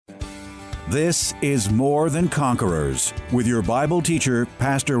This is More Than Conquerors with your Bible teacher,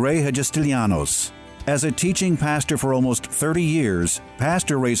 Pastor Ray Hagestilianos. As a teaching pastor for almost 30 years,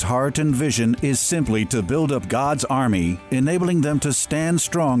 Pastor Ray's heart and vision is simply to build up God's army, enabling them to stand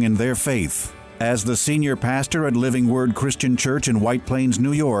strong in their faith. As the senior pastor at Living Word Christian Church in White Plains,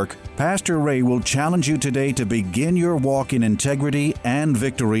 New York, Pastor Ray will challenge you today to begin your walk in integrity and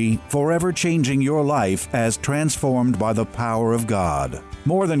victory, forever changing your life as transformed by the power of God.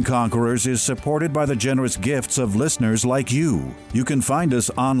 More Than Conquerors is supported by the generous gifts of listeners like you. You can find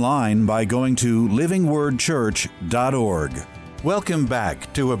us online by going to livingwordchurch.org. Welcome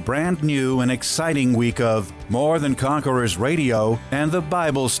back to a brand new and exciting week of More Than Conquerors Radio and the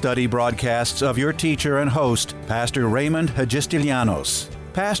Bible study broadcasts of your teacher and host, Pastor Raymond Hagestilianos.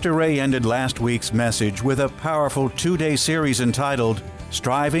 Pastor Ray ended last week's message with a powerful 2-day series entitled,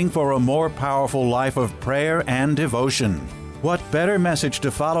 Striving for a More Powerful Life of Prayer and Devotion. What better message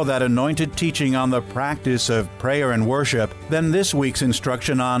to follow that anointed teaching on the practice of prayer and worship than this week's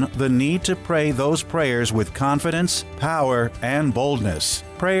instruction on the need to pray those prayers with confidence, power, and boldness.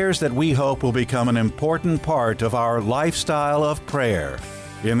 Prayers that we hope will become an important part of our lifestyle of prayer.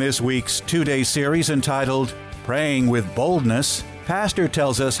 In this week's 2-day series entitled Praying with Boldness, Pastor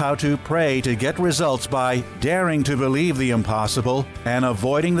tells us how to pray to get results by daring to believe the impossible and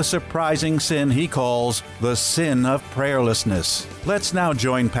avoiding the surprising sin he calls the sin of prayerlessness. Let's now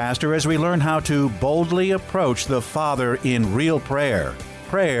join Pastor as we learn how to boldly approach the Father in real prayer,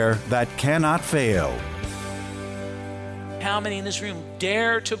 prayer that cannot fail. How many in this room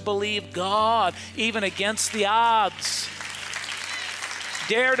dare to believe God even against the odds?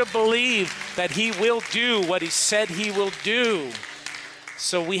 Dare to believe that He will do what He said He will do.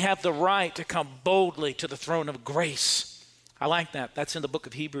 So we have the right to come boldly to the throne of grace. I like that. That's in the book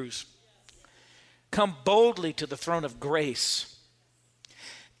of Hebrews. Come boldly to the throne of grace.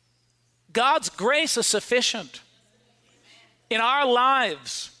 God's grace is sufficient in our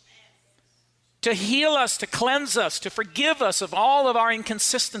lives to heal us, to cleanse us, to forgive us of all of our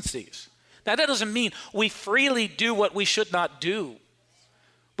inconsistencies. Now, that doesn't mean we freely do what we should not do.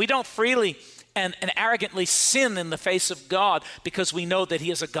 We don't freely and arrogantly sin in the face of God because we know that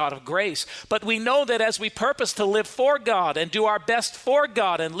He is a God of grace. But we know that as we purpose to live for God and do our best for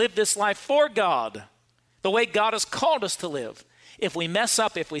God and live this life for God, the way God has called us to live, if we mess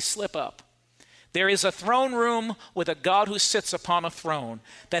up, if we slip up, there is a throne room with a God who sits upon a throne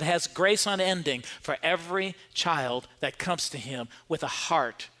that has grace unending for every child that comes to Him with a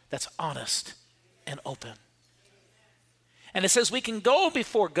heart that's honest and open. And it says we can go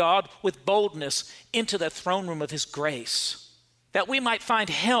before God with boldness into the throne room of His grace, that we might find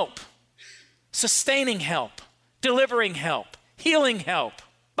help, sustaining help, delivering help, healing help,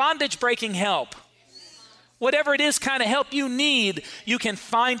 bondage-breaking help. Whatever it is kind of help you need, you can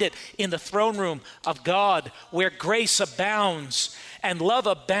find it in the throne room of God where grace abounds and love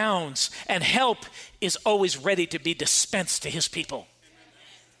abounds and help is always ready to be dispensed to His people.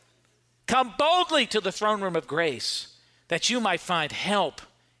 Come boldly to the throne room of grace, that you might find help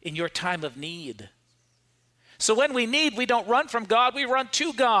in your time of need. So when we need, we don't run from God, we run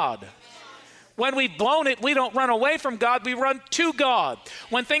to God. When we've blown it, we don't run away from God, we run to God.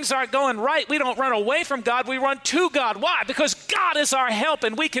 When things aren't going right, we don't run away from God, we run to God. Why? Because God is our help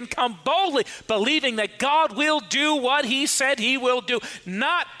and we can come boldly believing that God will do what He said He will do,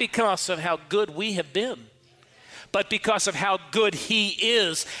 not because of how good we have been, but because of how good He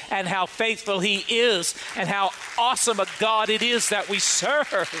is and how faithful He is and how awesome a God it is that we serve.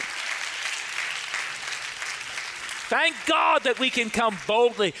 Thank God that we can come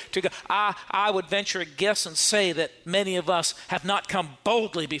boldly to God. I would venture a guess and say that many of us have not come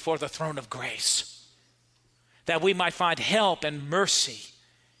boldly before the throne of grace, that we might find help and mercy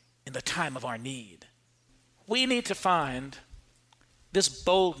in the time of our need. We need to find this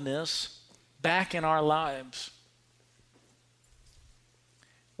boldness back in our lives.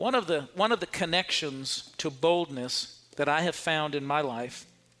 One of the connections to boldness that I have found in my life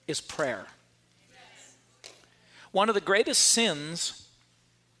is prayer. One of the greatest sins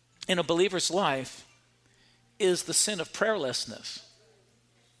in a believer's life is the sin of prayerlessness.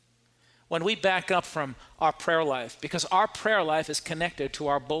 When we back up from our prayer life, because our prayer life is connected to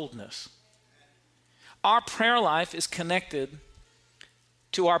our boldness. Our prayer life is connected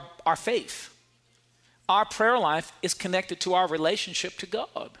to our faith. Our prayer life is connected to our relationship to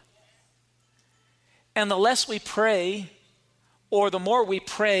God. And the less we pray, or the more we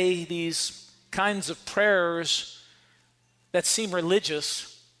pray these kinds of prayers that seem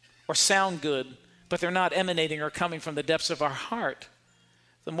religious or sound good, but they're not emanating or coming from the depths of our heart,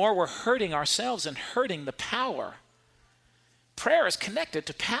 the more we're hurting ourselves and hurting the power. Prayer is connected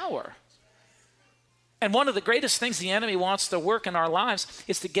to power. And one of the greatest things the enemy wants to work in our lives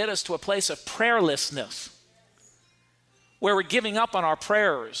is to get us to a place of prayerlessness, where we're giving up on our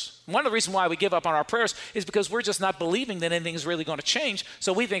prayers. One of the reasons why we give up on our prayers is because we're just not believing that anything is really going to change.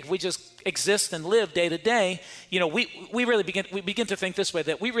 So we think if we just exist and live day to day, we begin to think this way,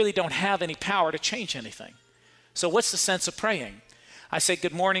 that we really don't have any power to change anything. So what's the sense of praying? I say,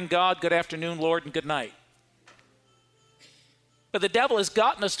 good morning, God, good afternoon, Lord, and good night. But the devil has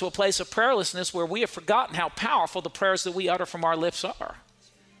gotten us to a place of prayerlessness where we have forgotten how powerful the prayers that we utter from our lips are.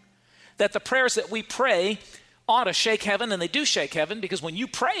 That the prayers that we pray ought to shake heaven, and they do shake heaven, because when you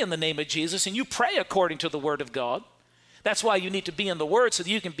pray in the name of Jesus and you pray according to the Word of God, that's why you need to be in the Word, so that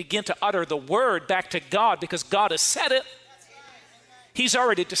you can begin to utter the Word back to God, because God has said it. He's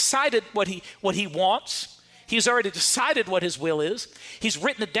already decided what he wants. He's already decided what his will is. He's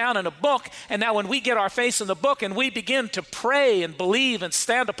written it down in a book. And now when we get our face in the book and we begin to pray and believe and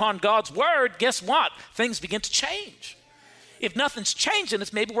stand upon God's word, guess what? Things begin to change. If nothing's changing,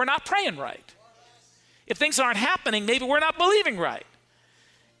 it's maybe we're not praying right. If things aren't happening, maybe we're not believing right.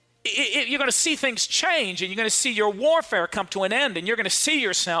 You're going to see things change, and you're going to see your warfare come to an end, and you're going to see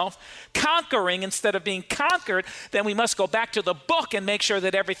yourself conquering instead of being conquered. Then we must go back to the book and make sure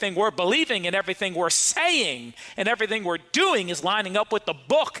that everything we're believing and everything we're saying and everything we're doing is lining up with the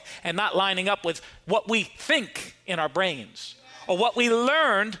book and not lining up with what we think in our brains or what we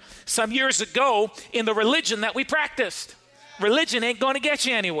learned some years ago in the religion that we practiced. Religion ain't going to get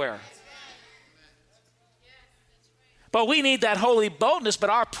you anywhere. But we need that holy boldness, but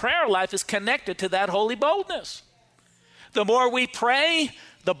our prayer life is connected to that holy boldness. The more we pray,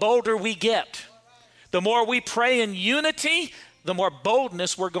 the bolder we get. The more we pray in unity, the more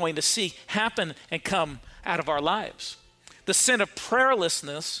boldness we're going to see happen and come out of our lives. The sin of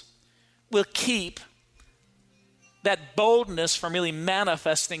prayerlessness will keep that boldness from really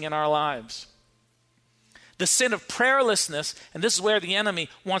manifesting in our lives. The sin of prayerlessness, and this is where the enemy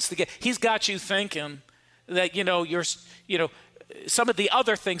wants to get, he's got you thinking that, some of the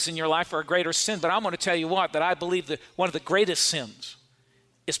other things in your life are a greater sin. But I'm going to tell you that I believe that one of the greatest sins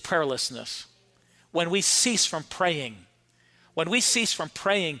is prayerlessness. When we cease from praying,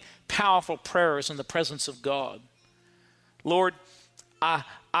 powerful prayers in the presence of God. Lord, I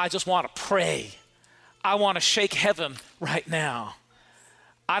just want to pray. I want to shake heaven right now.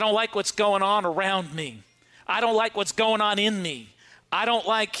 I don't like what's going on around me. I don't like what's going on in me. I don't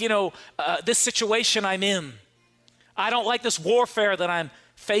like, this situation I'm in. I don't like this warfare that I'm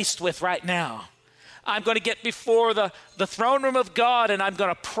faced with right now. I'm going to get before the throne room of God, and I'm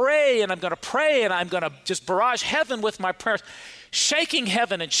going to pray, and I'm going to pray, and I'm going to just barrage heaven with my prayers, shaking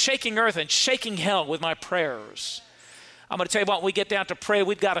heaven and shaking earth and shaking hell with my prayers. I'm going to tell you what, when we get down to pray,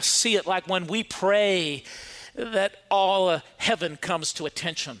 we've got to see it like when we pray that all heaven comes to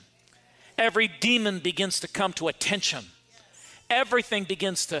attention. Every demon begins to come to attention. Everything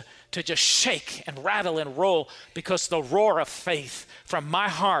begins to just shake and rattle and roll because the roar of faith from my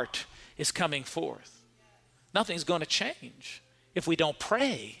heart is coming forth. Nothing's going to change if we don't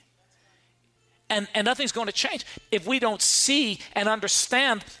pray. And nothing's going to change if we don't see and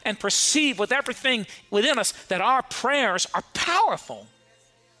understand and perceive with everything within us that our prayers are powerful.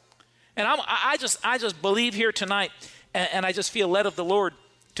 And I just believe here tonight, and I just feel led of the Lord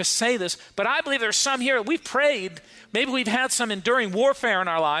to say this, but I believe there's some here, we've prayed, maybe we've had some enduring warfare in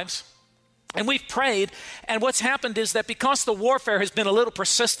our lives, and we've prayed, and what's happened is that because the warfare has been a little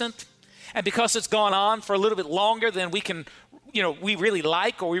persistent, and because it's gone on for a little bit longer than we can, we really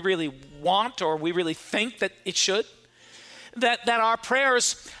like, or we really want, or we really think that it should, that our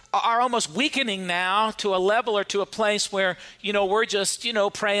prayers are almost weakening now to a level or to a place where, we're just,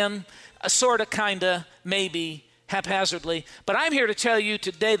 praying sort of, kind of, maybe, haphazardly. But I'm here to tell you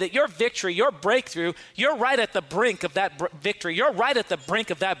today that your victory, your breakthrough, you're right at the brink of that victory. You're right at the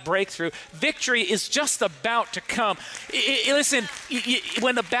brink of that breakthrough. Victory is just about to come. Listen,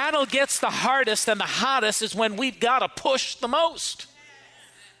 when the battle gets the hardest and the hottest is when we've got to push the most.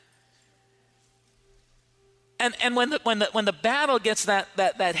 And when the battle gets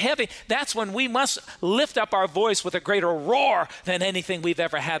that heavy, that's when we must lift up our voice with a greater roar than anything we've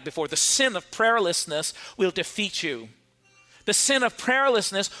ever had before. The sin of prayerlessness will defeat you. The sin of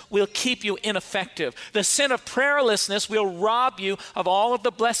prayerlessness will keep you ineffective. The sin of prayerlessness will rob you of all of the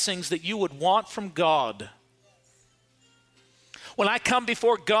blessings that you would want from God. When we come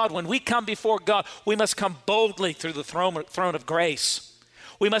before God, we must come boldly through the throne of grace.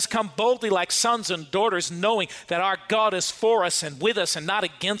 We must come boldly like sons and daughters, knowing that our God is for us and with us and not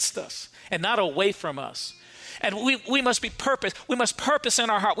against us and not away from us. And we must be purpose. We must purpose in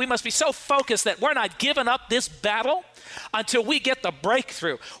our heart. We must be so focused that we're not giving up this battle until we get the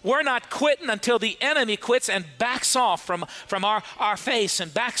breakthrough. We're not quitting until the enemy quits and backs off from our face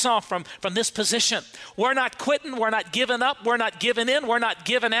and backs off from this position. We're not quitting. We're not giving up. We're not giving in. We're not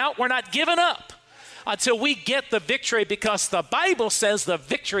giving out. We're not giving up until we get the victory, because the Bible says the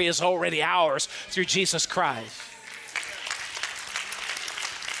victory is already ours through Jesus Christ.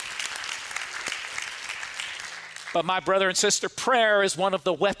 But my brother and sister, prayer is one of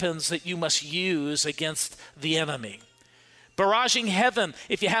the weapons that you must use against the enemy. Barraging heaven,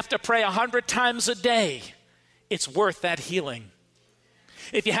 if you have to pray 100 times a day, it's worth that healing.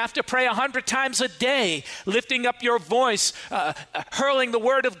 If you have to pray 100 times a day, lifting up your voice, hurling the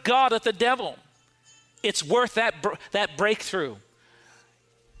word of God at the devil, it's worth that breakthrough.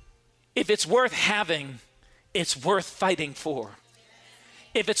 If it's worth having, it's worth fighting for.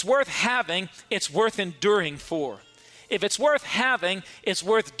 If it's worth having, it's worth enduring for. If it's worth having, it's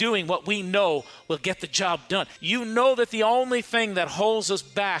worth doing what we know will get the job done. You know that the only thing that holds us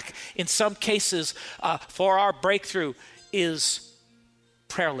back in some cases for our breakthrough is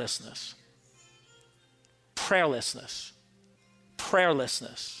prayerlessness. Prayerlessness.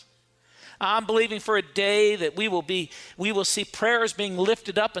 Prayerlessness. I'm believing for a day that we will see prayers being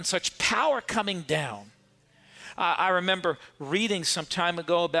lifted up and such power coming down. I remember reading some time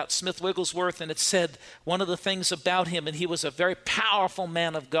ago about Smith Wigglesworth, and it said one of the things about him, and he was a very powerful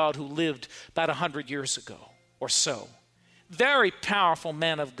man of God who lived about 100 years ago or so. Very powerful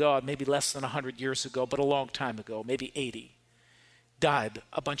man of God, maybe less than 100 years ago, but a long time ago, maybe 80. Died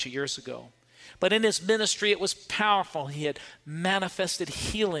a bunch of years ago. But in his ministry, it was powerful. He had manifested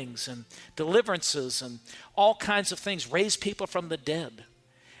healings and deliverances and all kinds of things, raised people from the dead.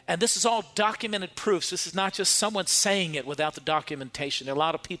 And this is all documented proofs. This is not just someone saying it without the documentation. There are a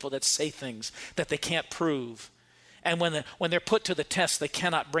lot of people that say things that they can't prove. And when they're put to the test, they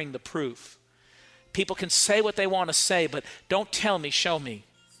cannot bring the proof. People can say what they want to say, but don't tell me, show me.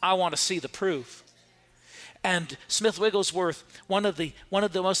 I want to see the proof. And Smith Wigglesworth, one of the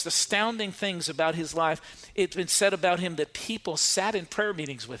most astounding things about his life, it's been said about him that people sat in prayer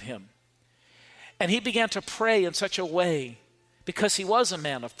meetings with him. And he began to pray in such a way, because he was a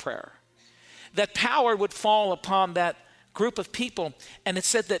man of prayer, that power would fall upon that group of people. And it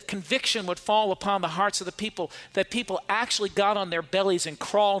said that conviction would fall upon the hearts of the people, that people actually got on their bellies and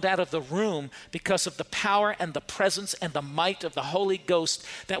crawled out of the room because of the power and the presence and the might of the Holy Ghost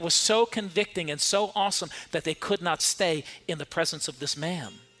that was so convicting and so awesome that they could not stay in the presence of this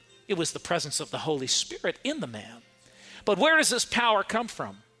man. It was the presence of the Holy Spirit in the man. But where does this power come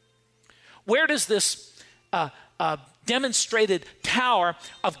from? Where does this demonstrated power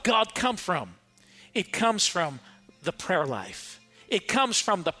of God come from? It comes from the prayer life. It comes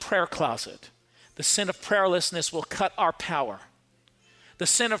from the prayer closet. The sin of prayerlessness will cut our power. The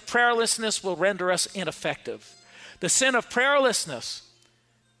sin of prayerlessness will render us ineffective. The sin of prayerlessness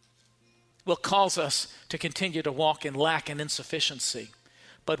will cause us to continue to walk in lack and insufficiency.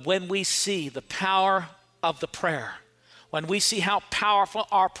 But when we see the power of the prayer, when we see how powerful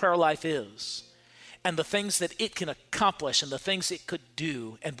our prayer life is, and the things that it can accomplish and the things it could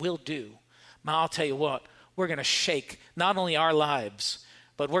do and will do, I'll tell you what, we're going to shake not only our lives,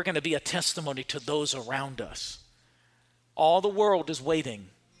 but we're going to be a testimony to those around us. All the world is waiting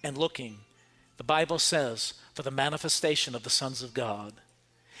and looking, the Bible says, for the manifestation of the sons of God.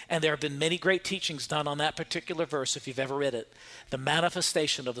 And there have been many great teachings done on that particular verse, if you've ever read it, the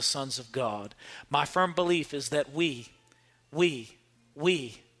manifestation of the sons of God. My firm belief is that we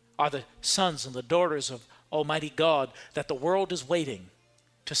are the sons and the daughters of Almighty God, that the world is waiting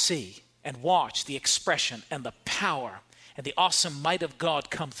to see and watch the expression and the power and the awesome might of God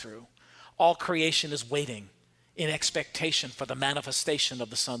come through. All creation is waiting in expectation for the manifestation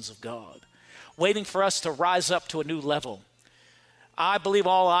of the sons of God, waiting for us to rise up to a new level. I believe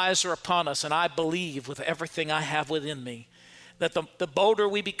all eyes are upon us, and I believe with everything I have within me that the bolder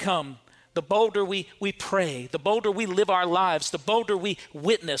we become, the bolder we pray, the bolder we live our lives, the bolder we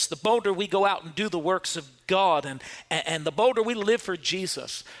witness, the bolder we go out and do the works of God, and the bolder we live for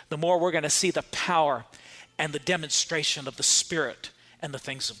Jesus, the more we're going to see the power and the demonstration of the Spirit and the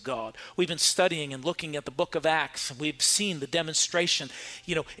things of God. We've been studying and looking at the book of Acts, and we've seen the demonstration.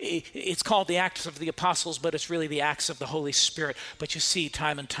 You know, it's called the Acts of the Apostles, but it's really the Acts of the Holy Spirit. But you see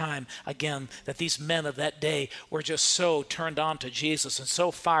time and time again that these men of that day were just so turned on to Jesus and so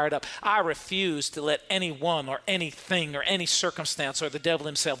fired up. I refuse to let anyone or anything or any circumstance or the devil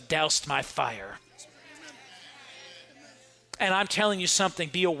himself douse my fire. And I'm telling you something,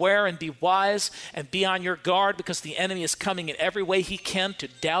 be aware and be wise and be on your guard, because the enemy is coming in every way he can to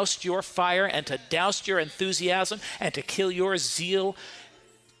douse your fire and to douse your enthusiasm and to kill your zeal.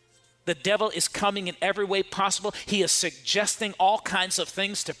 The devil is coming in every way possible. He is suggesting all kinds of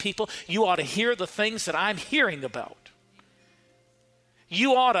things to people. You ought to hear the things that I'm hearing about.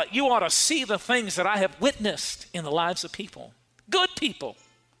 You ought to see the things that I have witnessed in the lives of people. Good people,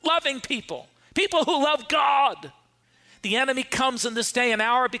 loving people, people who love God. The enemy comes in this day and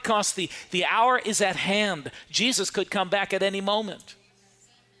hour because the hour is at hand. Jesus could come back at any moment.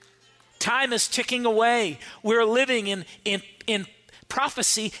 Time is ticking away. We're living in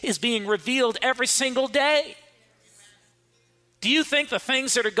prophecy is being revealed every single day. Do you think the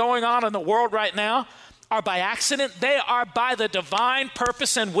things that are going on in the world right now are by accident? They are by the divine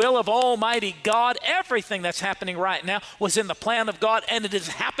purpose and will of Almighty God. Everything that's happening right now was in the plan of God, and it is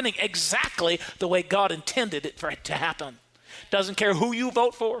happening exactly the way God intended it for it to happen. Doesn't care who you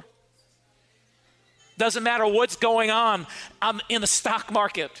vote for. Doesn't matter what's going on in the stock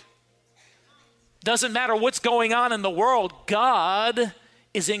market. Doesn't matter what's going on in the world. God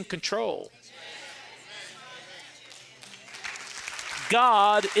is in control.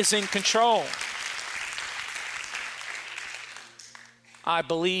 God is in control. I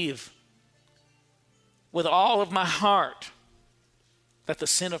believe with all of my heart that the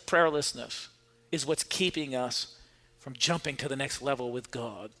sin of prayerlessness is what's keeping us from jumping to the next level with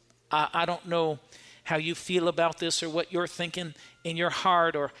God. I don't know how you feel about this or what you're thinking in your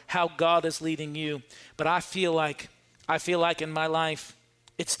heart or how God is leading you, but I feel like in my life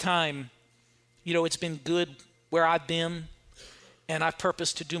it's time. You know, it's been good where I've been, and I've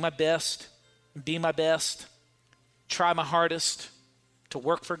purposed to do my best, be my best, try my hardest to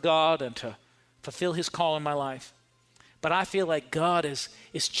work for God and to fulfill his call in my life. But I feel like God is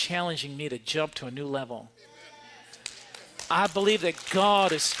challenging me to jump to a new level. I believe that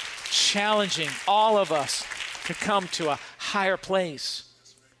God is challenging all of us to come to a higher place.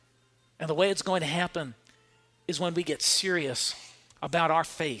 And the way it's going to happen is when we get serious about our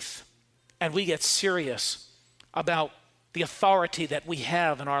faith and we get serious about the authority that we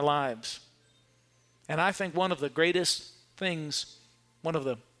have in our lives. And I think one of the greatest things, one of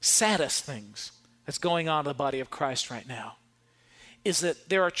the saddest things that's going on in the body of Christ right now is that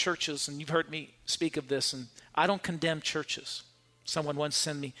there are churches, and you've heard me speak of this, and I don't condemn churches. Someone once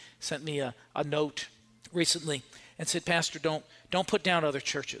sent me a note recently and said, Pastor, don't put down other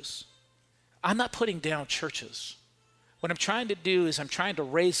churches. I'm not putting down churches. What I'm trying to do is I'm trying to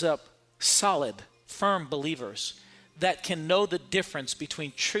raise up solid, firm believers that can know the difference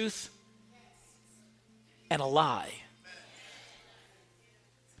between truth and a lie.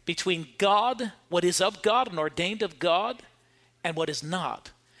 Between God, what is of God and ordained of God, and what is not.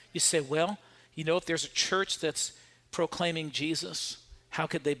 You say, well, you know, if there's a church that's proclaiming Jesus, how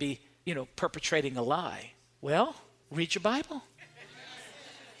could they be, perpetrating a lie? Well, read your Bible.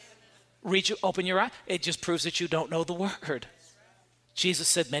 Open your eye. It just proves that you don't know the word. Jesus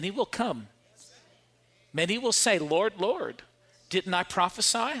said, many will come. Many will say, Lord, Lord, didn't I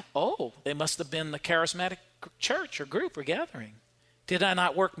prophesy? Oh, they must have been the charismatic church or group or gathering. Did I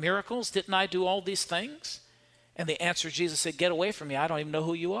not work miracles? Didn't I do all these things? And the answer, Jesus said, get away from me. I don't even know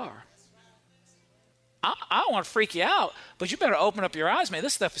who you are. I don't want to freak you out, but you better open up your eyes, man.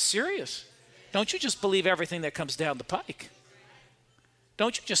 This stuff is serious. Don't you just believe everything that comes down the pike.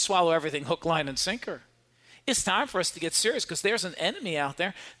 Don't you just swallow everything hook, line, and sinker. It's time for us to get serious, because there's an enemy out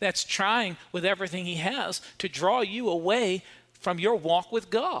there that's trying with everything he has to draw you away from your walk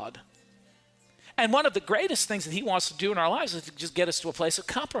with God. And one of the greatest things that he wants to do in our lives is to just get us to a place of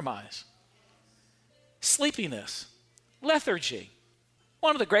compromise. Sleepiness, lethargy.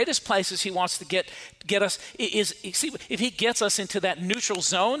 One of the greatest places he wants to get us is, see, if he gets us into that neutral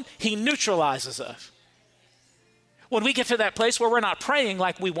zone, he neutralizes us. When we get to that place where we're not praying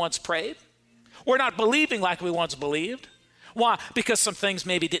like we once prayed, we're not believing like we once believed. Why? Because some things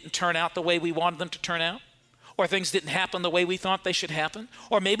maybe didn't turn out the way we wanted them to turn out, or things didn't happen the way we thought they should happen,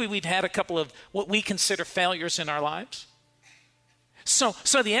 or maybe we've had a couple of what we consider failures in our lives. So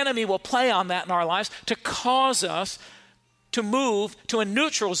the enemy will play on that in our lives to cause us to move to a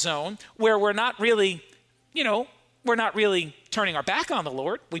neutral zone where we're not really turning our back on the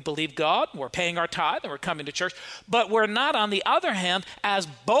Lord. We believe God, we're paying our tithe, and we're coming to church, but we're not, on the other hand, as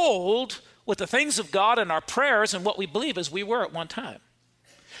bold with the things of God and our prayers and what we believe as we were at one time.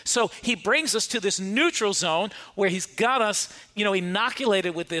 So he brings us to this neutral zone where he's got us,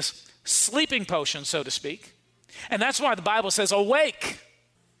 inoculated with this sleeping potion, so to speak. And that's why the Bible says, awake,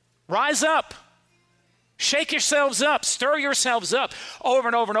 rise up, shake yourselves up, stir yourselves up. Over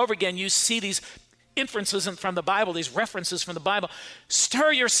and over and over again, you see these inferences from the Bible, these references from the Bible.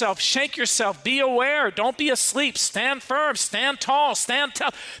 Stir yourself, shake yourself, be aware, don't be asleep, stand firm, stand tall, stand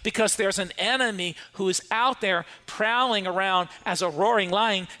tough, because there's an enemy who is out there prowling around as a roaring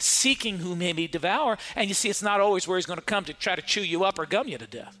lion, seeking whom he may devour. And you see, it's not always where he's going to come to try to chew you up or gum you to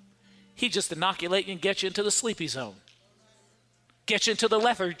death. He just inoculate you and get you into the sleepy zone. Get you into the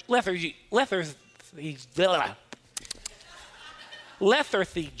lethargy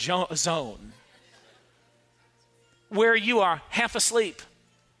zone, where you are half asleep.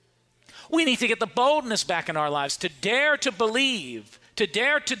 We need to get the boldness back in our lives to dare to believe, to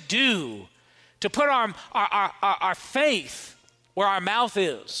dare to do, to put our faith where our mouth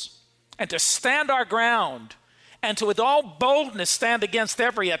is, and to stand our ground, and to with all boldness stand against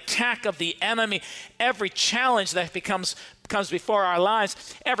every attack of the enemy, every challenge that comes before our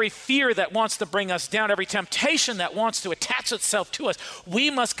lives, every fear that wants to bring us down, every temptation that wants to attach itself to us. We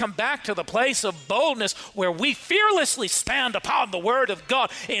must come back to the place of boldness where we fearlessly stand upon the word of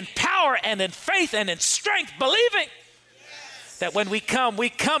God in power and in faith and in strength, believing that when we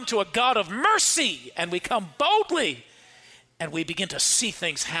come to a God of mercy, and we come boldly and we begin to see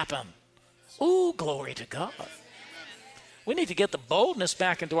things happen. Ooh, glory to God. We need to get the boldness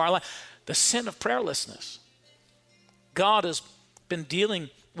back into our life. The sin of prayerlessness. God has been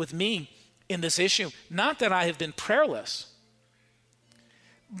dealing with me in this issue. Not that I have been prayerless,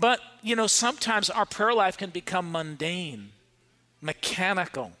 but, sometimes our prayer life can become mundane,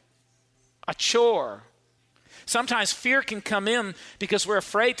 mechanical, a chore. Sometimes fear can come in because we're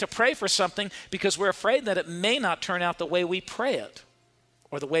afraid to pray for something, because we're afraid that it may not turn out the way we pray it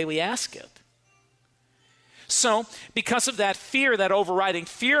or the way we ask it. So, because of that fear, that overriding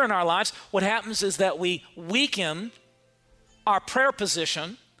fear in our lives, what happens is that we weaken our prayer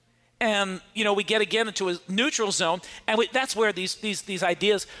position, and we get again into a neutral zone, and that's where these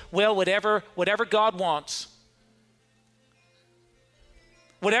ideas, well, whatever God wants,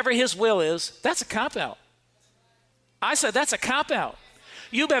 whatever his will is, that's a cop-out. I said that's a cop-out.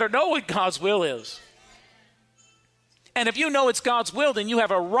 You better know what God's will is. And if you know it's God's will, then you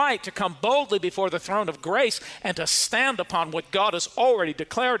have a right to come boldly before the throne of grace and to stand upon what God has already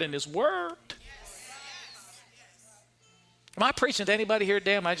declared in his word. Am I preaching to anybody here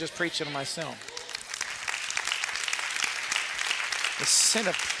today? Am I just preaching to myself? The sin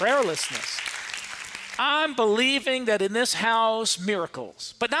of prayerlessness. I'm believing that in this house,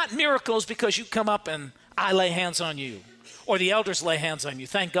 miracles. But not miracles because you come up and I lay hands on you, or the elders lay hands on you.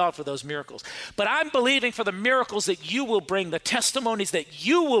 Thank God for those miracles. But I'm believing for the miracles that you will bring, the testimonies that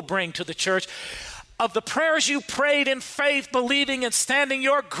you will bring to the church, of the prayers you prayed in faith, believing and standing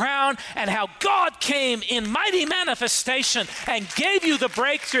your ground, and how God came in mighty manifestation and gave you the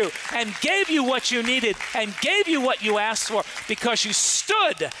breakthrough and gave you what you needed and gave you what you asked for, because you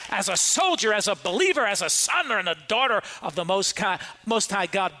stood as a soldier, as a believer, as a son and a daughter of the Most High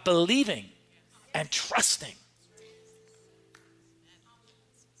God, believing and trusting.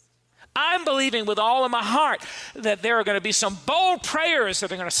 I'm believing with all of my heart that there are going to be some bold prayers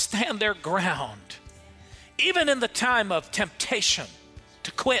that are going to stand their ground, even in the time of temptation,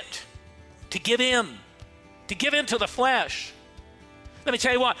 to quit, to give in to the flesh. Let me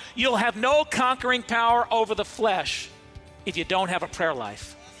tell you what, you'll have no conquering power over the flesh if you don't have a prayer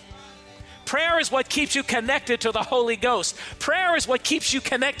life. Prayer is what keeps you connected to the Holy Ghost. Prayer is what keeps you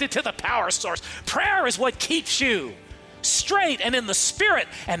connected to the power source. Prayer is what keeps you straight and in the spirit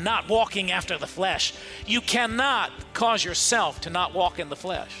and not walking after the flesh. You cannot cause yourself to not walk in the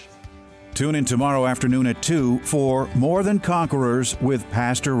flesh. Tune in tomorrow afternoon at 2 for More Than Conquerors with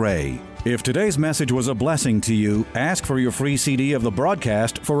Pastor Ray. If today's message was a blessing to you, ask for your free CD of the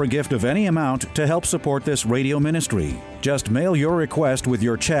broadcast for a gift of any amount to help support this radio ministry. Just mail your request with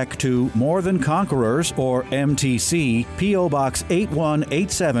your check to More Than Conquerors, or MTC, P.O. Box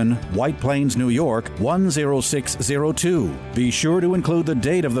 8187, White Plains, New York, 10602. Be sure to include the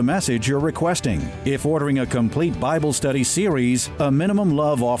date of the message you're requesting. If ordering a complete Bible study series, a minimum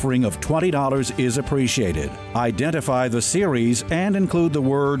love offering of $20 is appreciated. Identify the series and include the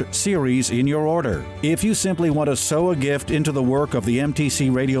word series in your order. If you simply want to sow a gift into the work of the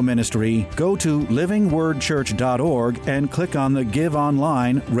MTC Radio Ministry, go to livingwordchurch.org and click on the Give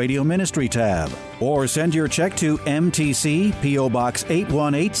Online Radio Ministry tab. Or send your check to MTC, P.O. Box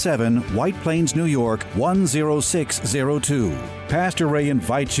 8187, White Plains, New York, 10602. Pastor Ray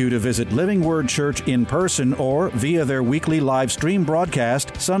invites you to visit Living Word Church in person or via their weekly live stream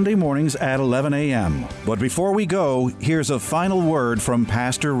broadcast Sunday mornings at 11 a.m. But before we go, here's a final word from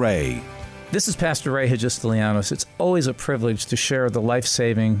Pastor Ray. This is Pastor Ray Hagistilianos. It's always a privilege to share the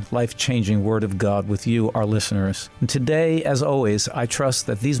life-saving, life-changing Word of God with you, our listeners. And today, as always, I trust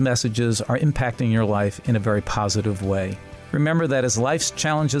that these messages are impacting your life in a very positive way. Remember that as life's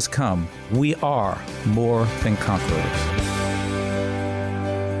challenges come, we are more than conquerors.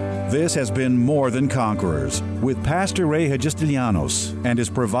 This has been More Than Conquerors with Pastor Ray Hagistilianos and is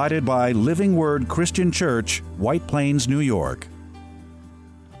provided by Living Word Christian Church, White Plains, New York.